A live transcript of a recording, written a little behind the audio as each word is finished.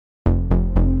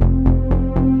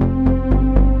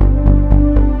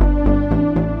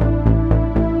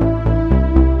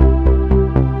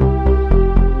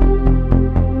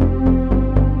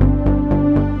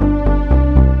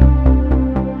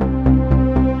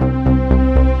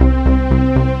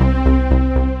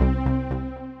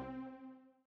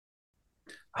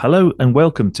Hello and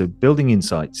welcome to Building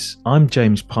Insights. I'm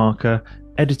James Parker,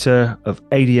 editor of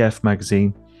ADF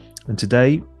magazine, and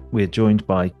today we're joined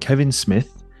by Kevin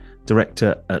Smith,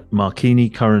 director at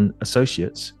Marchini Curran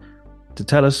Associates, to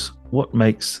tell us what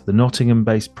makes the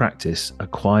Nottingham-based practice a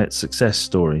quiet success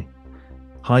story.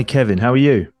 Hi Kevin, how are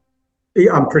you?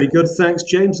 Yeah, I'm pretty good. Thanks,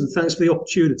 James, and thanks for the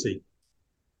opportunity.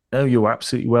 Oh, you're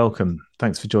absolutely welcome.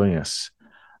 Thanks for joining us.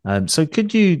 So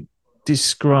could you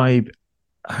describe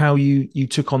how you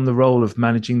took on the role of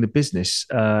managing the business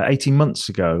 18 months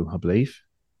ago, I believe?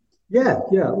 Yeah.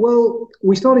 Well,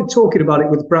 we started talking about it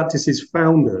with the practice's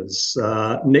founders,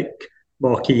 Nick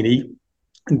Marchini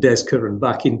and Des Curran,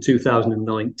 back in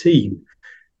 2019.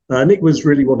 Nick was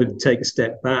really wanted to take a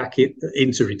step back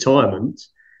into retirement,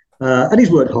 and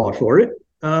he's worked hard for it.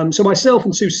 So myself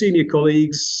and two senior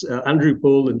colleagues, Andrew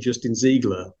Bull and Justin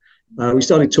Ziegler, we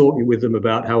started talking with them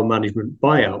about how a management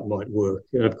buyout might work.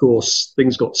 And of course,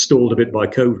 things got stalled a bit by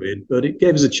COVID, but it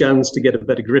gave us a chance to get a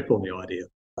better grip on the idea.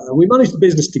 We managed the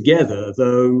business together,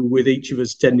 though, with each of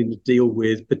us tending to deal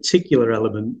with particular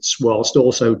elements whilst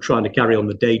also trying to carry on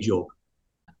the day job.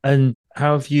 And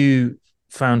how have you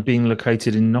found being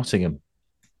located in Nottingham?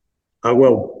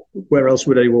 Well, where else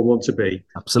would anyone want to be?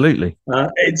 Absolutely.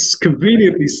 It's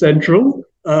conveniently central,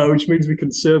 which means we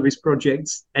can service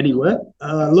projects anywhere.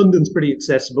 London's pretty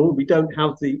accessible. We don't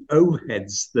have the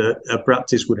overheads that a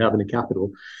practice would have in a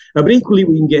capital. But equally,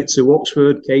 we can get to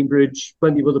Oxford, Cambridge,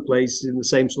 plenty of other places in the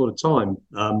same sort of time.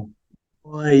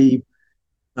 I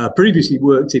previously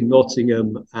worked in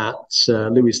Nottingham at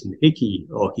Lewis and Hickey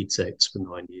Architects for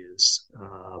 9 years.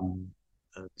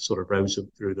 Sort of rose up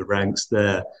through the ranks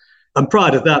there. And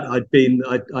prior to that,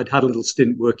 I'd had a little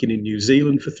stint working in New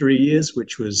Zealand for 3 years,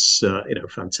 which was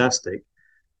fantastic.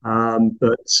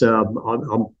 But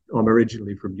I'm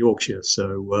originally from Yorkshire,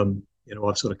 so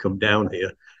I've sort of come down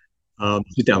here,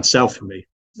 down south from me.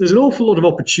 There's an awful lot of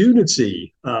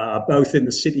opportunity, both in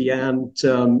the city and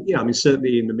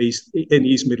certainly in the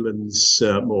East Midlands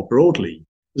more broadly.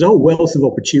 There's a whole wealth of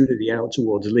opportunity out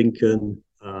towards Lincoln.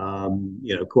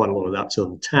 Quite a lot of that's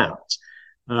untapped.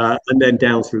 And then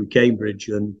down through Cambridge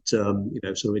and sort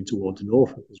of in towards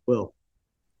Norfolk as well.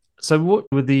 So what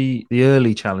were the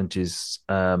early challenges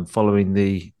following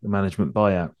the management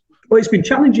buyout? Well, it's been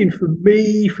challenging for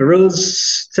me, for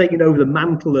us, taking over the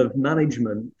mantle of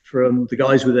management from the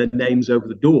guys with their names over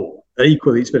the door. And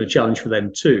equally, it's been a challenge for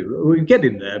them too. We're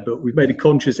getting there, but we've made a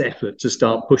conscious effort to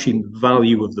start pushing the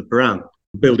value of the brand,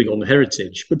 building on the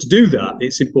heritage. But to do that,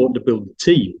 it's important to build the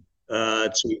team.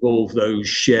 To evolve those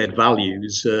shared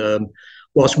values,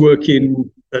 whilst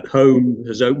working at home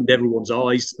has opened everyone's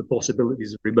eyes to the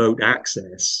possibilities of remote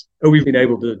access, and we've been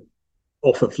able to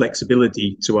offer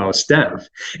flexibility to our staff.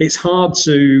 It's hard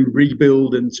to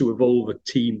rebuild and to evolve a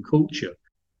team culture.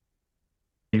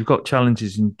 You've got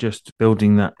challenges in just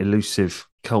building that elusive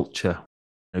culture.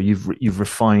 You've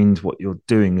refined what you're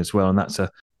doing as well, and that's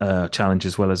a challenge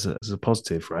as well as a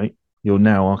positive, right? You're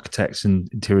now architects and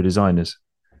interior designers.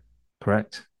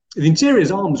 Correct. The interiors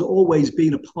arm's always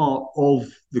been a part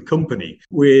of the company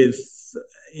with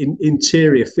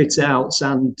interior fit outs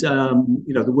and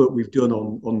the work we've done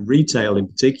on retail in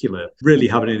particular, really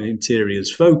having an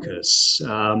interiors focus.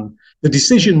 The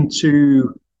decision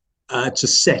to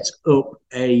set up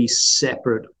a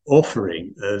separate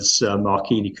offering as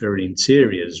Marchini Curran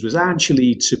Interiors was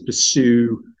actually to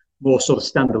pursue more sort of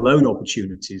standalone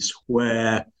opportunities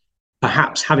where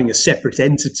perhaps having a separate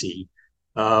entity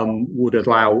would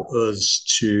allow us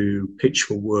to pitch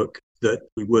for work that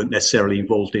we weren't necessarily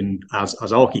involved in as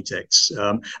architects.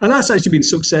 And that's actually been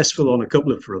successful on a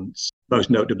couple of fronts, most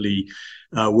notably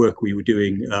work we were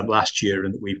doing last year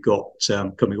and that we've got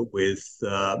coming up with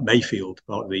Mayfield,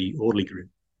 part of the Audley Group.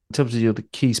 In terms of the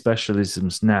key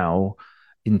specialisms now,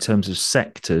 in terms of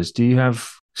sectors, do you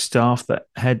have staff that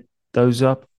head those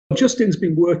up? Justin's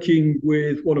been working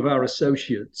with one of our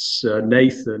associates,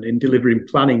 Nathan, in delivering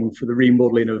planning for the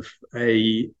remodelling of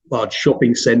a large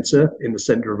shopping centre in the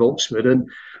centre of Oxford. And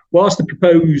whilst the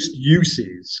proposed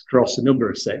uses cross a number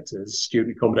of sectors,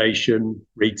 student accommodation,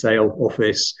 retail,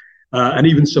 office, and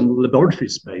even some laboratory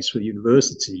space for the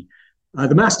university,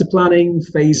 the master planning,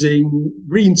 phasing,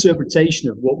 reinterpretation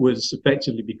of what was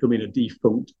effectively becoming a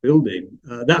defunct building,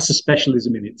 that's a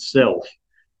specialism in itself.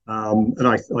 And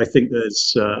I think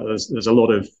there's a lot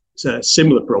of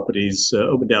similar properties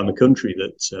up and down the country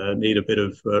that need a bit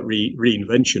of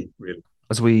reinvention, really.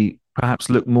 As we perhaps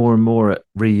look more and more at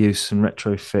reuse and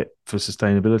retrofit for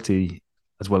sustainability,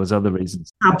 as well as other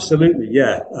reasons. Absolutely,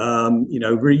 yeah.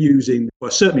 Reusing,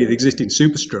 well, certainly the existing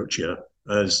superstructure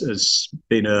has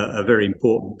been a very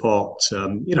important part.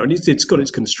 And it's got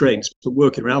its constraints, but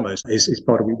working around those is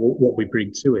part of what we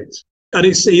bring to it. And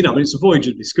it's a voyage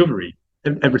of discovery.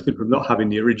 Everything from not having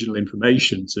the original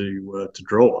information to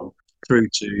draw on through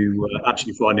to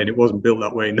actually finding it wasn't built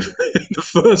that way in the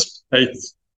first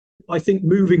place. I think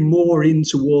moving more in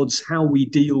towards how we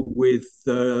deal with,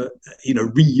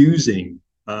 reusing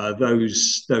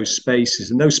those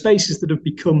spaces, and those spaces that have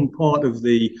become part of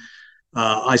the,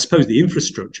 I suppose, the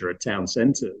infrastructure at town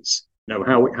centres.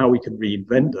 How we can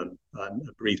reinvent them and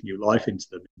breathe new life into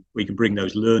them. We can bring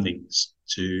those learnings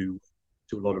to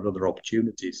a lot of other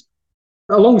opportunities.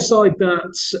 Alongside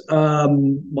that,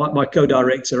 my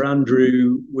co-director,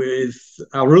 Andrew, with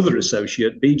our other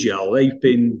associate, Bijal, they've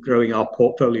been growing our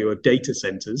portfolio of data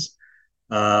centres,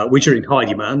 which are in high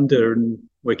demand, and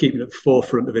we're keeping at the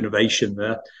forefront of innovation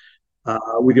there,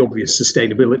 with the obvious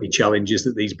sustainability challenges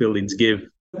that these buildings give.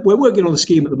 We're working on a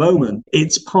scheme at the moment.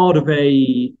 It's part of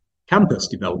a campus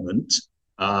development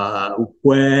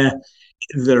where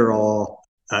there are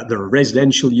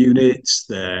residential units.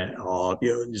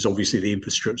 There's obviously the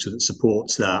infrastructure that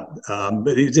supports that,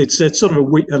 but it's a sort of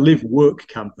a live-work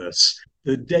campus.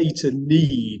 The data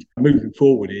need moving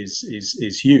forward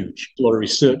is huge. A lot of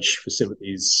research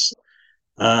facilities,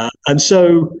 and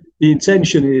so the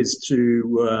intention is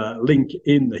to link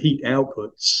in the heat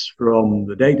outputs from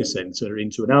the data center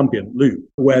into an ambient loop,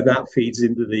 where that feeds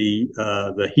into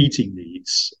the heating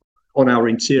needs. On our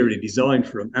interior design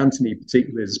front, Anthony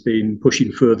particularly has been pushing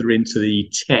further into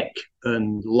the tech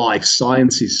and life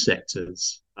sciences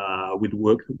sectors with the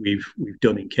work that we've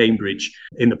done in Cambridge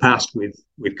in the past with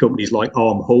companies like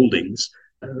Arm Holdings,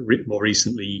 more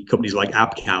recently companies like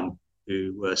Abcam,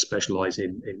 who specialise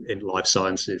in life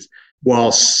sciences,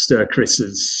 whilst Chris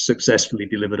has successfully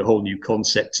delivered a whole new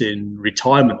concept in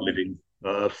retirement living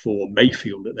for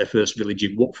Mayfield at their first village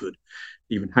in Watford,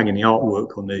 even hanging the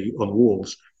artwork on the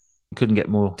walls. Couldn't get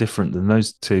more different than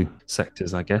those two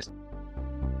sectors, I guess.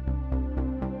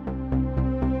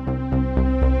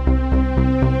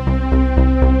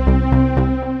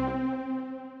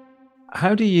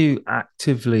 How do you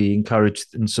actively encourage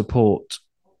and support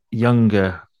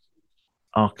younger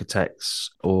architects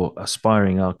or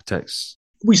aspiring architects?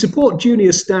 We support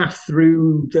junior staff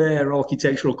through their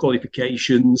architectural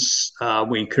qualifications.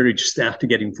 We encourage staff to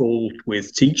get involved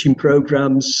with teaching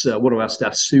programs. One of our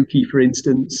staff, Suki, for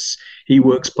instance, he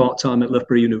works part-time at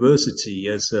Loughborough University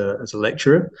as a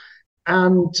lecturer.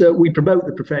 And we promote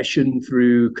the profession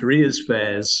through careers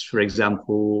fairs, for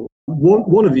example.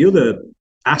 One of the other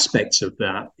aspects of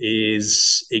that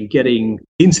is in getting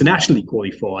internationally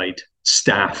qualified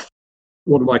staff.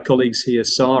 One of my colleagues here,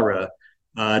 Sarah,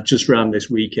 just ran this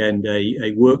weekend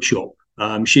a workshop.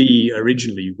 She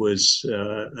originally was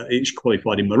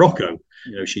qualified in Morocco.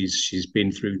 She's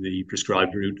been through the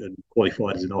prescribed route and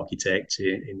qualified as an architect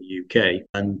in the UK,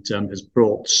 and has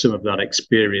brought some of that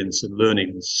experience and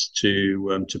learnings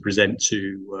to present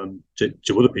to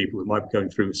other people who might be going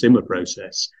through a similar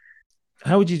process.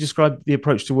 How would you describe the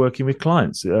approach to working with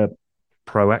clients?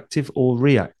 Proactive or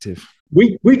reactive?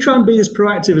 We try and be as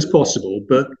proactive as possible,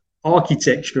 but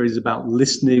architecture is about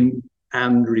listening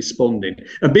and responding.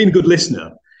 And being a good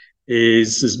listener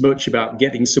is as much about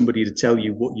getting somebody to tell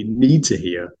you what you need to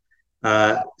hear,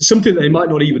 something that they might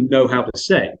not even know how to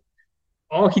say.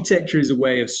 Architecture is a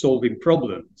way of solving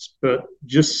problems, but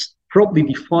just properly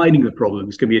defining the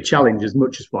problems can be a challenge as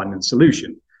much as finding a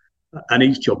solution. And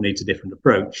each job needs a different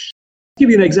approach. To give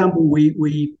you an example,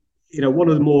 we one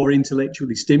of the more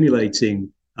intellectually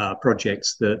stimulating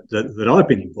projects that I've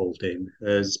been involved in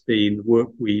has been the work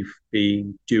we've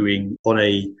been doing on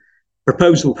a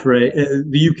proposal for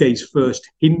the UK's first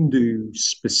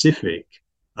Hindu-specific,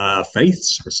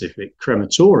 faith-specific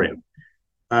crematorium.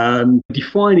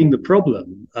 Defining the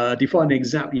problem, defining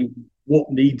exactly what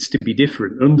needs to be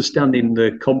different, understanding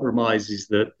the compromises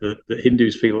that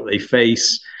Hindus feel that they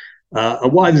face,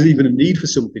 and why there's even a need for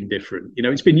something different.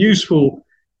 It's been useful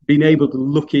being able to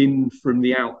look in from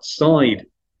the outside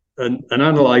and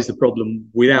analyze the problem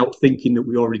without thinking that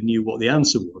we already knew what the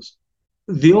answer was.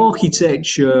 The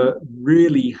architecture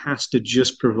really has to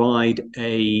just provide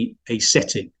a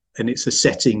setting, and it's a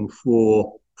setting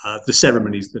for the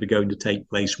ceremonies that are going to take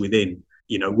place within.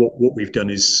 What we've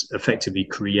done is effectively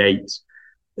create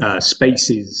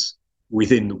spaces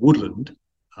within the woodland,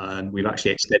 and we've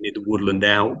actually extended the woodland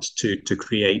out to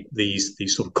create these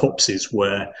sort of copses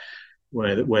where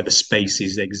the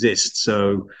spaces exist.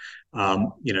 So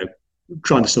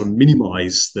trying to sort of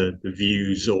minimize the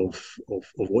views of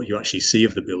what you actually see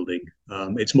of the building.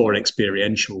 It's more an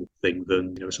experiential thing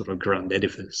than sort of a grand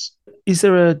edifice. Is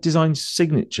there a design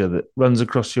signature that runs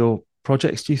across your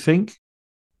projects, do you think?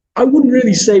 I wouldn't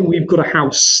really say we've got a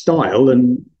house style,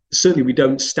 and certainly we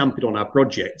don't stamp it on our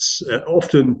projects.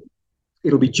 Often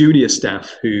it'll be junior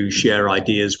staff who share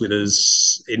ideas with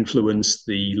us, influence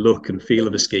the look and feel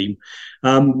of a scheme.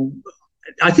 Um,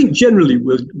 I think generally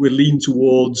we'll lean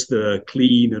towards the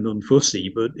clean and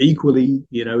unfussy, but equally,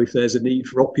 if there's a need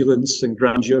for opulence and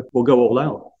grandeur, we'll go all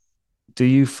out. Do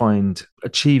you find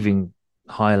achieving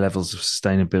higher levels of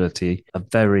sustainability a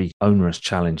very onerous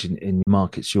challenge in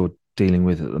markets you're dealing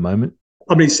with at the moment?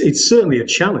 I mean, it's certainly a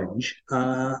challenge.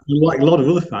 Like a lot of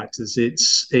other factors,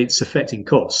 it's affecting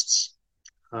costs.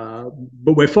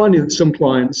 But we're finding that some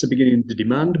clients are beginning to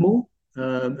demand more,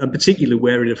 and particularly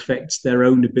where it affects their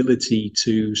own ability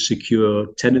to secure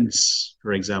tenants,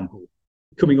 for example.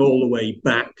 Coming all the way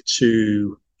back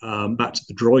to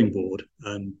the drawing board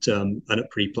and at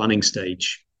pre-planning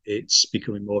stage, it's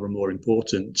becoming more and more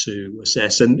important to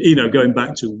assess. And going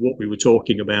back to what we were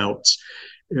talking about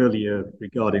earlier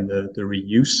regarding the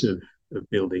reuse of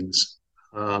buildings,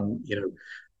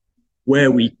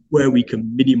 where we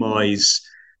can minimise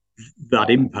that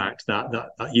impact,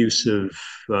 that use of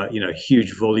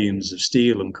huge volumes of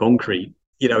steel and concrete,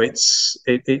 it's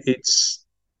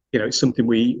something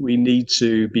we need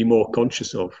to be more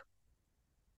conscious of.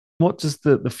 What does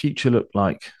the future look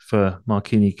like for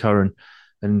Marchini Curran,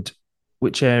 and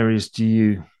which areas do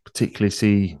you particularly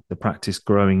see the practice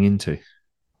growing into?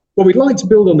 Well, we'd like to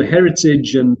build on the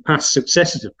heritage and past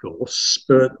successes, of course,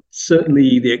 but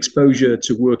certainly the exposure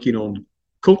to working on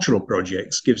cultural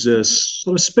projects gives us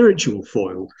sort of spiritual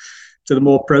foil to the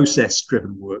more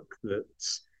process-driven work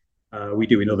that we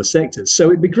do in other sectors. So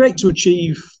it'd be great to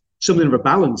achieve something of a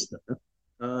balance there,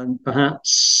 and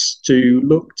perhaps to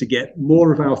look to get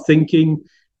more of our thinking,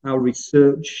 our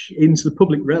research into the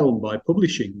public realm by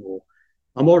publishing more.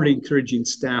 I'm already encouraging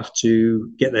staff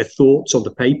to get their thoughts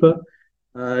onto paper,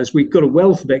 as we've got a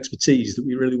wealth of expertise that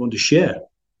we really want to share.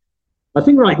 I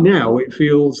think right now it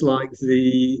feels like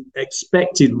the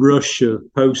expected rush of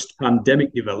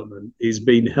post-pandemic development is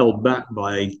being held back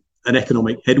by an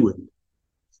economic headwind.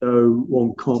 So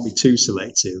one can't be too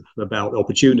selective about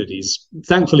opportunities.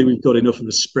 Thankfully, we've got enough of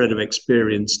a spread of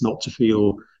experience not to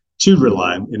feel too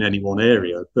reliant in any one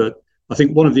area. But I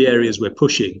think one of the areas we're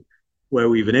pushing, where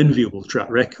we've an enviable track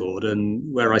record and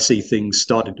where I see things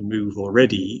starting to move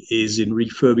already, is in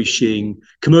refurbishing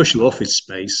commercial office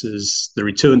space as the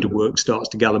return to work starts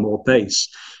to gather more pace.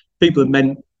 People are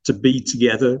meant to be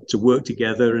together, to work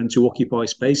together, and to occupy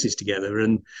spaces together.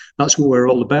 And that's what we're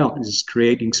all about, is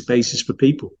creating spaces for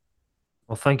people.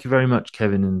 Well, thank you very much,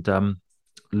 Kevin, and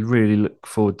really look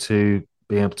forward to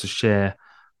being able to share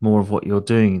more of what you're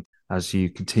doing as you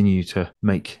continue to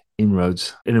make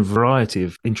inroads in a variety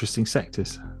of interesting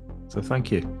sectors. So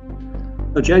thank you.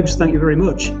 James, thank you very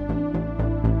much.